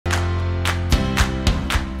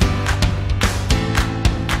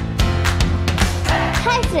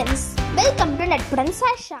students, welcome to Netpuran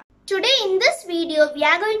Sasha. Today in this video, we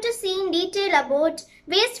are going to see in detail about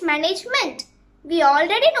waste management. We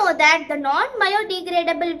already know that the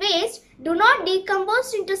non-biodegradable waste do not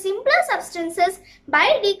decompose into simpler substances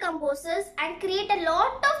by decomposers and create a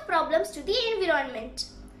lot of problems to the environment.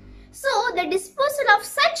 So, the disposal of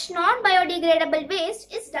such non-biodegradable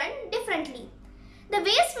waste is done differently. The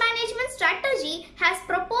waste management strategy has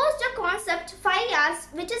proposed a concept 5R's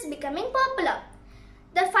which is becoming popular.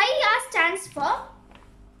 The 5R stands for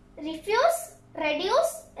refuse,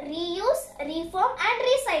 reduce, reuse, reform and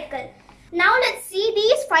recycle. Now let's see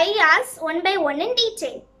these 5R's one by one in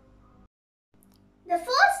detail. The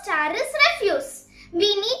first R is refuse.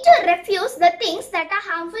 We need to refuse the things that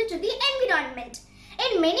are harmful to the environment.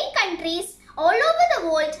 In many countries all over the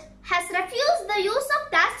world has refused the use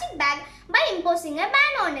of plastic bag by imposing a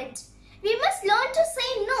ban on it. We must learn to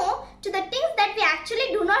say no to the things that we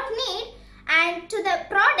actually do not need and to the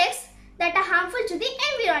products that are harmful to the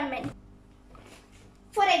environment.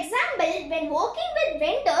 For example, when working with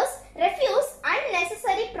vendors, refuse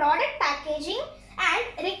unnecessary product packaging and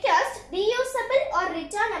request reusable or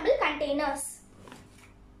returnable containers.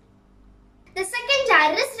 The second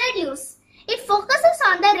R is reduce. It focuses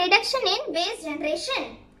on the reduction in waste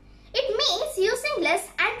generation. It means using less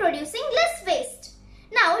and producing less waste.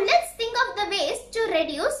 Now let's think of the ways to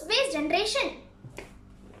reduce waste generation.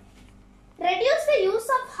 Reduce the use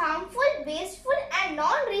of harmful, wasteful and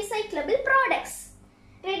non-recyclable products.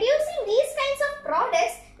 Reducing these kinds of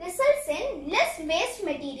products results in less waste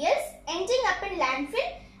materials ending up in landfill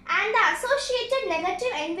and the associated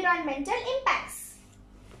negative environmental impacts.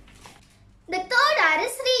 The third R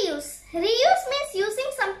is reuse. Reuse means using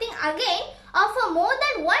something again or for more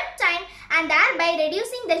than one time and thereby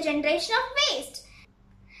reducing the generation of waste.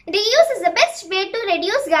 Reuse is the best way to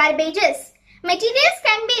reduce garbages. Materials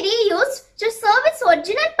can be reused to serve its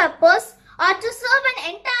original purpose or to serve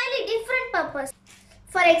an entirely different purpose.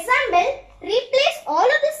 For example, replace all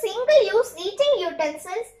of the single-use eating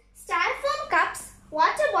utensils, styrofoam cups,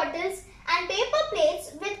 water bottles and paper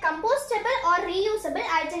plates with compostable or reusable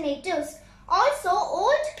alternatives. Also,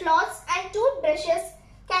 old cloths and toothbrushes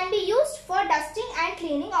can be used for dusting and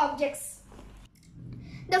cleaning objects.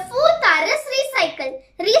 The fourth R is recycle.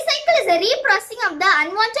 Recycle is a reprocessing of the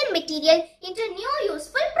unwanted material into new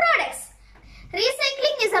useful products.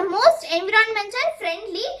 Recycling is the most environmental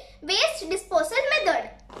friendly waste disposal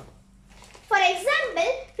method. For example,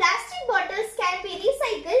 plastic bottles can be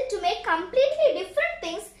recycled to make completely different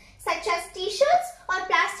things such as t-shirts or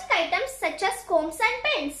plastic items such as combs and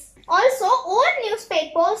pens. Also, old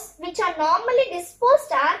newspapers which are normally disposed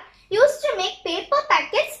are used to make paper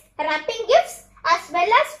packets, wrapping gifts as well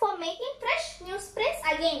as for making fresh newsprints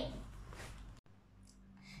again.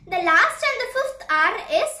 The last and the fifth R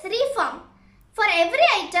is reform. For every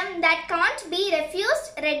item that can't be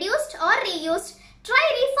refused, reduced or reused, try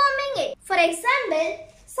reforming it. For example,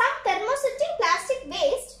 some thermosetting plastic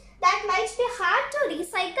waste that might be hard to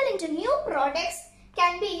recycle into new products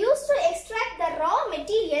can be used to extract the raw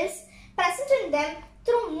materials present in them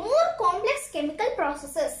through more complex chemical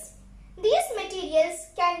processes. These materials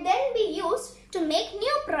can then be used to make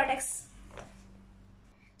new products.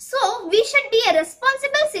 So, we should be a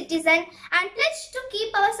responsible citizen and pledge to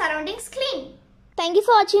keep our surroundings clean. Thank you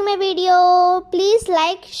for watching my video. Please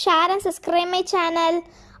like, share and subscribe my channel.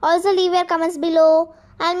 Also leave your comments below.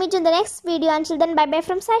 I'll meet you in the next video. Until then, bye bye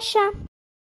from Sasha.